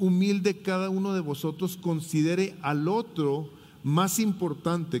actitud humilde cada uno de vosotros considere al otro más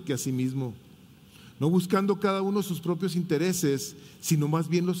importante que a sí mismo, no buscando cada uno sus propios intereses, sino más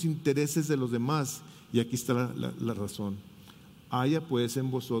bien los intereses de los demás. Y aquí está la razón. Haya pues en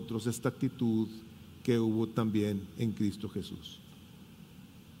vosotros esta actitud que hubo también en Cristo Jesús.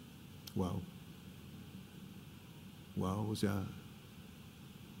 Wow. O sea,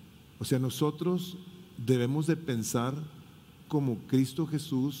 nosotros debemos de pensar como Cristo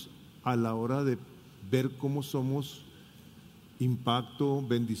Jesús a la hora de ver cómo somos impacto,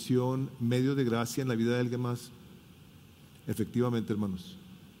 bendición, medio de gracia en la vida de alguien más. Efectivamente, hermanos.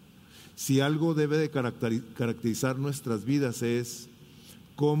 Si algo debe de caracterizar nuestras vidas es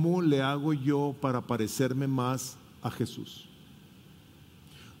 ¿cómo le hago yo para parecerme más a Jesús?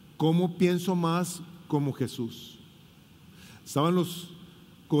 ¿Cómo pienso más como Jesús? Estaban los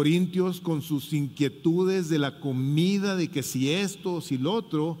Corintios con sus inquietudes de la comida, de que si esto, si lo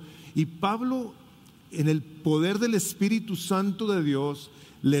otro, y Pablo, en el poder del Espíritu Santo de Dios,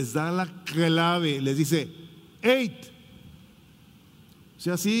 les da la clave, les dice, ¡hey! O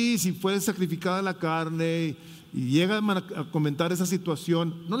sea, sí, si fue sacrificada la carne y llega a comentar esa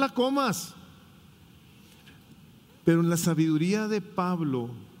situación, no la comas. Pero en la sabiduría de Pablo,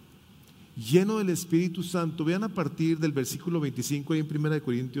 lleno del Espíritu Santo, vean a partir del versículo 25, ahí en 1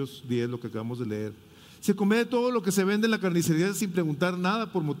 Corintios 10, lo que acabamos de leer. Se come de todo lo que se vende en la carnicería sin preguntar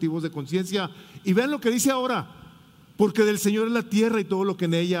nada por motivos de conciencia. Y vean lo que dice ahora: porque del Señor es la tierra y todo lo que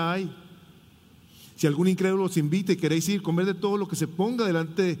en ella hay. Si algún incrédulo os invita y queréis ir, comer de todo lo que se ponga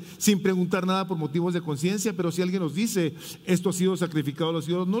delante sin preguntar nada por motivos de conciencia. Pero si alguien os dice: esto ha sido sacrificado a los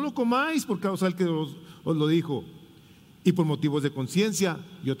ídolos, no lo comáis por causa del que os lo dijo, y por motivos de conciencia.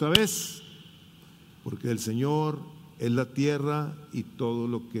 Y otra vez, porque del Señor es la tierra y todo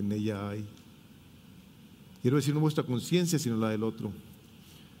lo que en ella hay. Quiero decir, no vuestra conciencia, sino la del otro.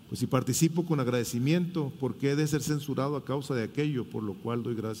 Pues si participo con agradecimiento, ¿por qué he de ser censurado a causa de aquello por lo cual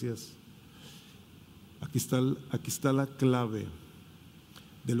doy gracias? Aquí está la clave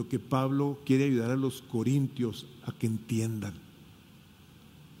de lo que Pablo quiere ayudar a los corintios a que entiendan.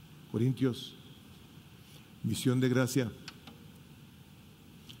 Corintios, misión de gracia.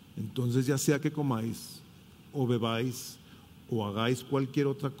 Entonces, ya sea que comáis o bebáis o hagáis cualquier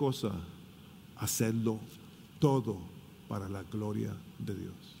otra cosa, hacedlo todo para la gloria de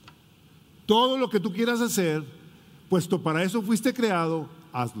Dios. Todo lo que tú quieras hacer, puesto para eso fuiste creado,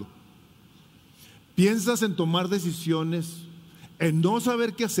 hazlo. Piensas en tomar decisiones, en no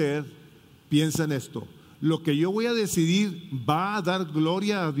saber qué hacer, piensa en esto: lo que yo voy a decidir va a dar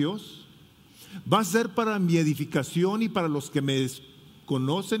gloria a Dios, va a ser para mi edificación y para los que me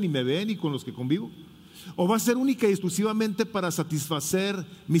conocen y me ven y con los que convivo, o va a ser única y exclusivamente para satisfacer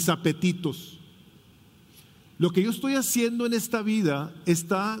mis apetitos. Lo que yo estoy haciendo en esta vida,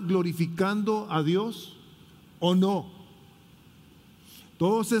 ¿está glorificando a Dios o no?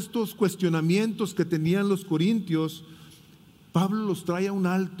 Todos estos cuestionamientos que tenían los corintios, Pablo los trae a un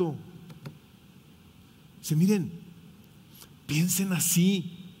alto. Dice: miren, piensen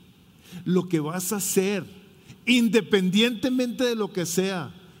así. Lo que vas a hacer, independientemente de lo que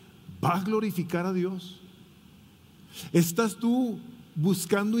sea, ¿va a glorificar a Dios? ¿Estás tú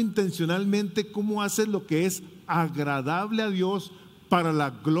buscando intencionalmente cómo haces lo que es agradable a Dios para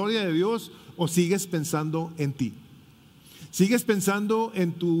la gloria de Dios, o sigues pensando en ti? ¿Sigues pensando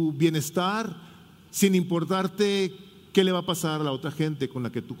en tu bienestar sin importarte qué le va a pasar a la otra gente con la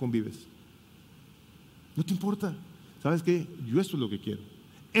que tú convives? No te importa. ¿Sabes qué? Yo esto es lo que quiero.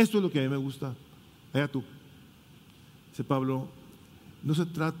 Esto es lo que a mí me gusta. Allá tú. Dice Pablo, no se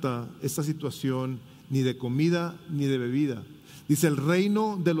trata esta situación ni de comida ni de bebida. Dice: el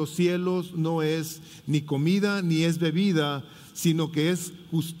reino de los cielos no es ni comida ni es bebida, sino que es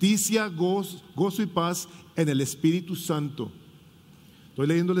justicia, gozo y paz en el Espíritu Santo. Estoy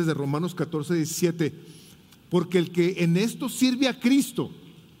leyéndoles de Romanos 14, 17. Porque el que en esto sirve a Cristo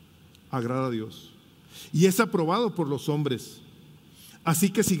agrada a Dios y es aprobado por los hombres.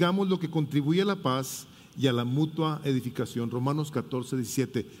 Así que sigamos lo que contribuye a la paz y a la mutua edificación. Romanos 14,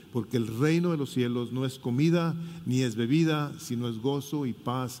 17. Porque el reino de los cielos no es comida ni es bebida, sino es gozo y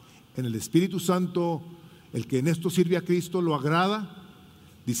paz en el Espíritu Santo. El que en esto sirve a Cristo lo agrada,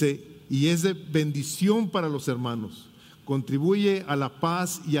 dice, y es de bendición para los hermanos. Contribuye a la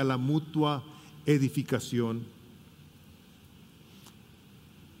paz y a la mutua edificación.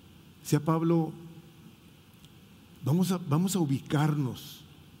 Decía Pablo, vamos a ubicarnos,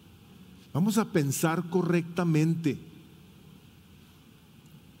 vamos a pensar correctamente.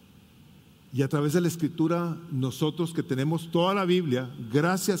 Y a través de la Escritura, nosotros que tenemos toda la Biblia,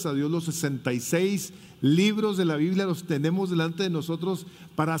 gracias a Dios, los 66 libros de la Biblia los tenemos delante de nosotros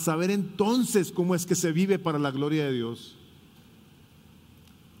para saber entonces cómo es que se vive para la gloria de Dios.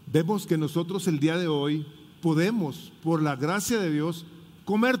 Vemos que nosotros el día de hoy podemos, por la gracia de Dios,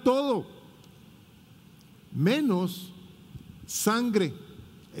 comer todo, menos sangre.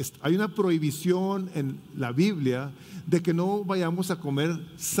 Hay una prohibición en la Biblia de que no vayamos a comer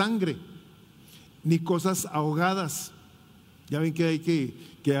sangre ni cosas ahogadas. Ya ven que hay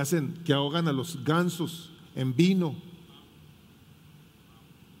que ahogan a los gansos en vino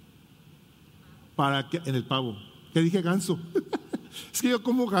en el pavo. ¿Qué dije? Ganso. Es que yo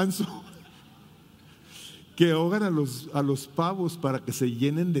como ganso. Que ahogan a los pavos para que se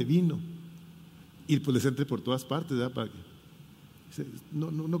llenen de vino y pues les entre por todas partes, ¿verdad? Para que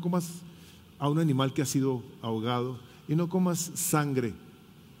no comas a un animal que ha sido ahogado y no comas sangre.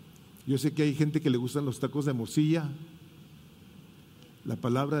 Yo sé que hay gente que le gustan los tacos de morcilla. La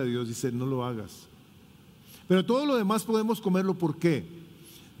palabra de Dios dice: no lo hagas. Pero todo lo demás podemos comerlo. ¿Por qué?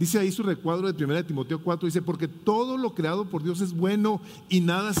 Dice ahí su recuadro de 1 Timoteo 4, dice: porque todo lo creado por Dios es bueno y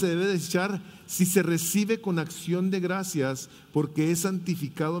nada se debe desechar si se recibe con acción de gracias, porque es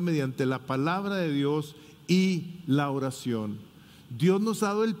santificado mediante la palabra de Dios y la oración. Dios nos ha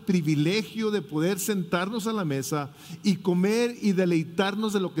dado el privilegio de poder sentarnos a la mesa y comer y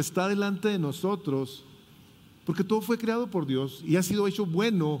deleitarnos de lo que está delante de nosotros, porque todo fue creado por Dios y ha sido hecho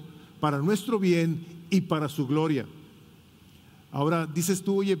bueno para nuestro bien y para su gloria. Ahora dices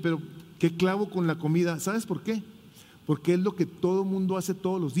tú, oye, pero ¿qué clavo con la comida? ¿Sabes por qué? Porque es lo que todo mundo hace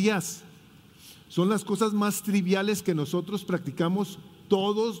todos los días. Son las cosas más triviales que nosotros practicamos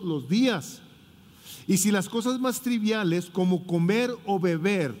todos los días. Y si las cosas más triviales, como comer o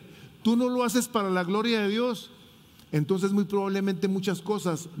beber, tú no lo haces para la gloria de Dios, entonces muy probablemente muchas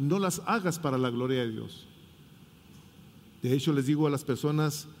cosas no las hagas para la gloria de Dios. De hecho, les digo a las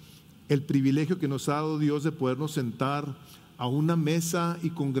personas, el privilegio que nos ha dado Dios de podernos sentar a una mesa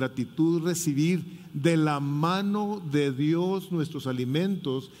y con gratitud recibir de la mano de Dios nuestros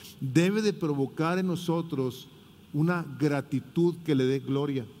alimentos, debe de provocar en nosotros una gratitud que le dé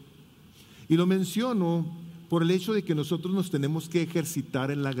gloria. Y lo menciono por el hecho de que nosotros nos tenemos que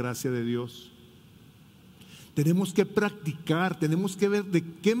ejercitar en la gracia de Dios. Tenemos que practicar, tenemos que ver de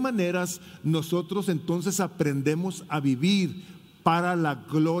qué maneras nosotros entonces aprendemos a vivir para la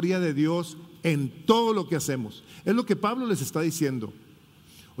gloria de Dios en todo lo que hacemos. Es lo que Pablo les está diciendo.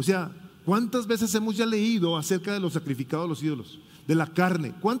 O sea, ¿cuántas veces hemos ya leído acerca de los sacrificados a los ídolos? De la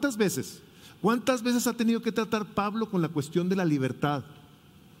carne. ¿Cuántas veces? ¿Cuántas veces ha tenido que tratar Pablo con la cuestión de la libertad?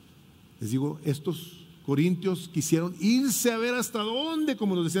 Les digo, estos corintios quisieron irse a ver hasta dónde,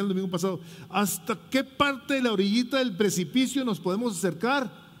 como nos decían el domingo pasado, hasta qué parte de la orillita del precipicio nos podemos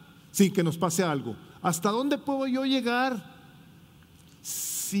acercar sin que nos pase algo. ¿Hasta dónde puedo yo llegar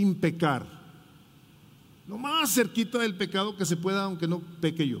sin pecar? Lo más cerquita del pecado que se pueda, aunque no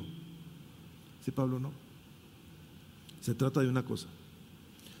peque yo. Sí, Pablo, no. Se trata de una cosa.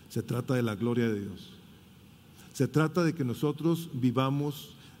 Se trata de la gloria de Dios. Se trata de que nosotros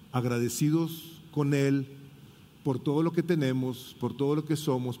vivamos agradecidos con Él por todo lo que tenemos, por todo lo que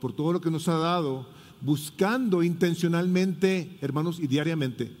somos, por todo lo que nos ha dado, buscando intencionalmente, hermanos, y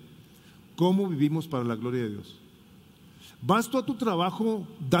diariamente, cómo vivimos para la gloria de Dios. ¿Vas tú a tu trabajo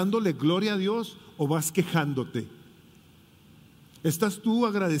dándole gloria a Dios o vas quejándote? ¿Estás tú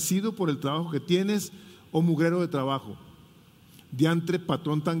agradecido por el trabajo que tienes o mugrero de trabajo? Diantre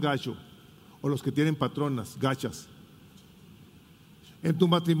patrón tan gacho, o los que tienen patronas, gachas. ¿En tu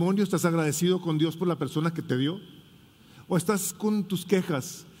matrimonio estás agradecido con Dios por la persona que te dio? ¿O estás con tus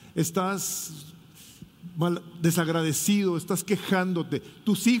quejas? ¿Estás desagradecido? ¿Estás quejándote?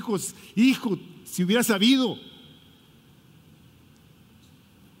 Tus hijos, hijo, si hubieras sabido.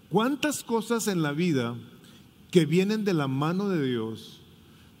 ¿Cuántas cosas en la vida que vienen de la mano de Dios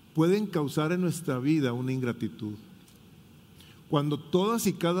pueden causar en nuestra vida una ingratitud? Cuando todas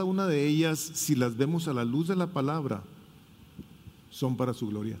y cada una de ellas, si las vemos a la luz de la palabra, son para su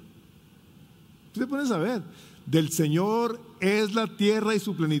gloria. Tú te pones a ver, del Señor es la tierra y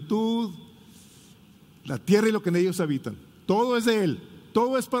su plenitud, la tierra y lo que en ellos habitan. Todo es de Él,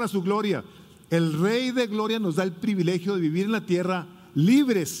 todo es para su gloria. El Rey de Gloria nos da el privilegio de vivir en la tierra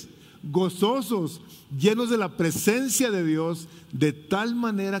libres, gozosos, llenos de la presencia de Dios, de tal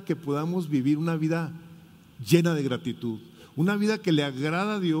manera que podamos vivir una vida llena de gratitud, una vida que le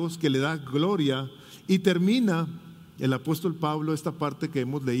agrada a Dios, que le da gloria. Y termina el apóstol Pablo esta parte que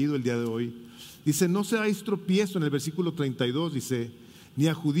hemos leído el día de hoy. Dice, no seáis tropiezo, en el versículo 32 dice, ni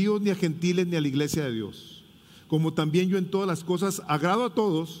a judíos, ni a gentiles, ni a la iglesia de Dios, como también yo en todas las cosas agrado a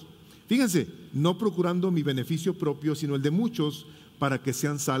todos. Fíjense, no procurando mi beneficio propio, sino el de muchos, para que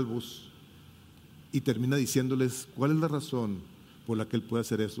sean salvos. Y termina diciéndoles, ¿cuál es la razón por la que Él puede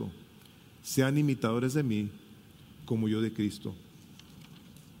hacer eso? Sean imitadores de mí, como yo de Cristo.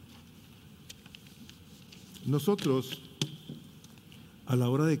 Nosotros, a la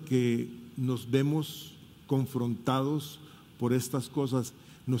hora de que nos vemos confrontados por estas cosas,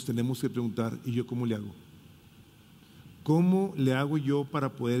 nos tenemos que preguntar, ¿y yo cómo le hago? ¿Cómo le hago yo para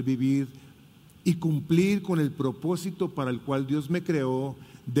poder vivir y cumplir con el propósito para el cual Dios me creó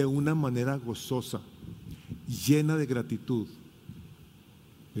de una manera gozosa, llena de gratitud?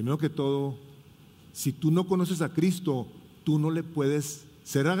 Primero que todo, si tú no conoces a Cristo, tú no le puedes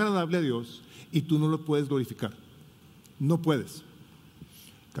ser agradable a Dios y tú no lo puedes glorificar. No puedes.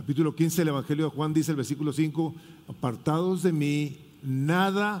 Capítulo 15 del Evangelio de Juan dice el versículo 5, apartados de mí,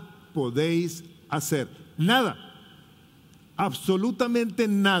 nada podéis hacer. Nada. Absolutamente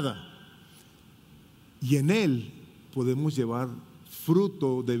nada. Y en Él podemos llevar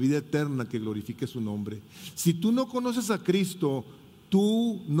fruto de vida eterna que glorifique su nombre. Si tú no conoces a Cristo,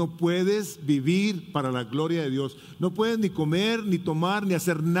 tú no puedes vivir para la gloria de Dios. No puedes ni comer, ni tomar, ni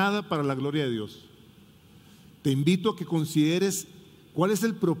hacer nada para la gloria de Dios. Te invito a que consideres ¿Cuál es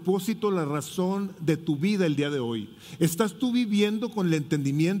el propósito, la razón de tu vida el día de hoy? ¿Estás tú viviendo con el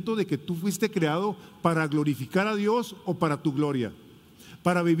entendimiento de que tú fuiste creado para glorificar a Dios o para tu gloria?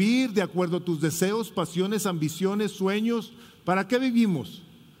 ¿Para vivir de acuerdo a tus deseos, pasiones, ambiciones, sueños? ¿Para qué vivimos?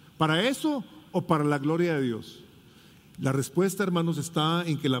 ¿Para eso o para la gloria de Dios? La respuesta, hermanos, está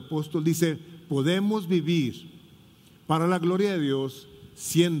en que el apóstol dice, podemos vivir para la gloria de Dios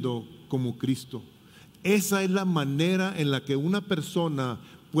siendo como Cristo. Esa es la manera en la que una persona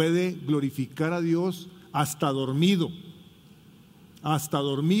puede glorificar a Dios hasta dormido. Hasta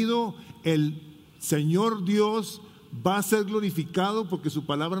dormido el Señor Dios va a ser glorificado porque su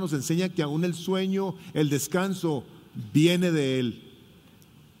palabra nos enseña que aún el sueño, el descanso viene de Él.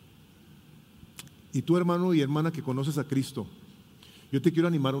 Y tú, hermano y hermana que conoces a Cristo, yo te quiero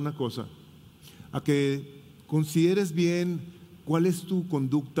animar a una cosa, a que consideres bien cuál es tu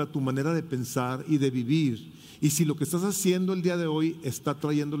conducta, tu manera de pensar y de vivir, y si lo que estás haciendo el día de hoy está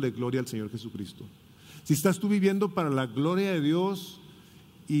trayéndole gloria al Señor Jesucristo. Si estás tú viviendo para la gloria de Dios,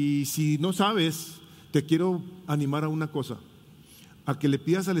 y si no sabes, te quiero animar a una cosa, a que le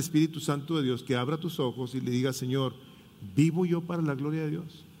pidas al Espíritu Santo de Dios que abra tus ojos y le digas, Señor, ¿vivo yo para la gloria de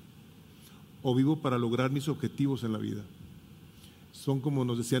Dios? ¿O vivo para lograr mis objetivos en la vida? Son, como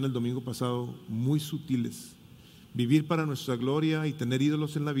nos decían el domingo pasado, muy sutiles. Vivir para nuestra gloria y tener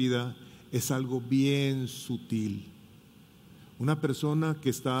ídolos en la vida es algo bien sutil. Una persona que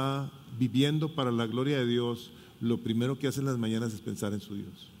está viviendo para la gloria de Dios, lo primero que hace en las mañanas es pensar en su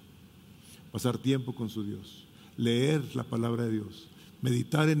Dios, pasar tiempo con su Dios, leer la palabra de Dios,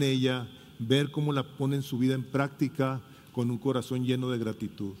 meditar en ella, ver cómo la pone en su vida en práctica con un corazón lleno de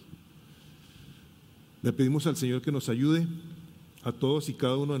gratitud. Le pedimos al Señor que nos ayude a todos y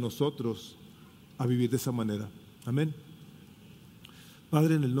cada uno de nosotros a vivir de esa manera. Amén.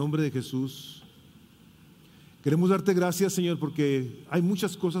 Padre, en el nombre de Jesús, queremos darte gracias, Señor, porque hay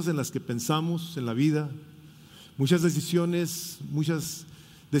muchas cosas en las que pensamos en la vida, muchas decisiones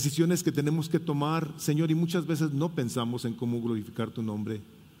que tenemos que tomar, Señor, y muchas veces no pensamos en cómo glorificar tu nombre.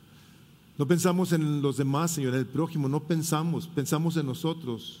 No pensamos en los demás, Señor, en el prójimo, no pensamos en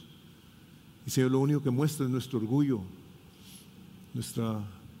nosotros. Y Señor, lo único que muestra es nuestro orgullo, nuestra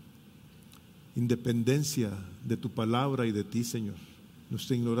independencia de tu palabra y de ti, Señor,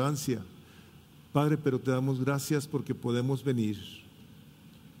 nuestra ignorancia. Padre, pero te damos gracias porque podemos venir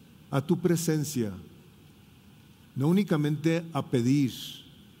a tu presencia, no únicamente a pedir,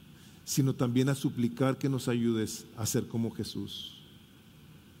 sino también a suplicar que nos ayudes a ser como Jesús.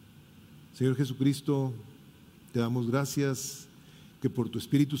 Señor Jesucristo, te damos gracias que por tu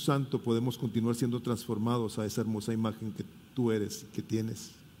Espíritu Santo podemos continuar siendo transformados a esa hermosa imagen que tú eres y que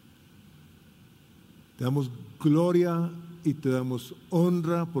tienes. Te damos gloria y te damos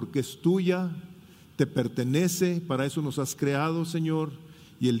honra porque es tuya, te pertenece, para eso nos has creado, Señor,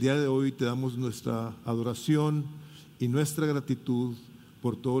 y el día de hoy te damos nuestra adoración y nuestra gratitud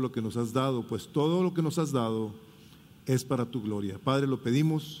por todo lo que nos has dado, pues todo lo que nos has dado es para tu gloria. Padre, lo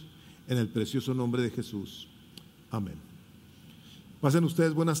pedimos en el precioso nombre de Jesús. Amén. Pasen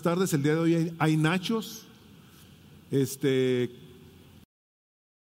ustedes buenas tardes. El día de hoy hay nachos.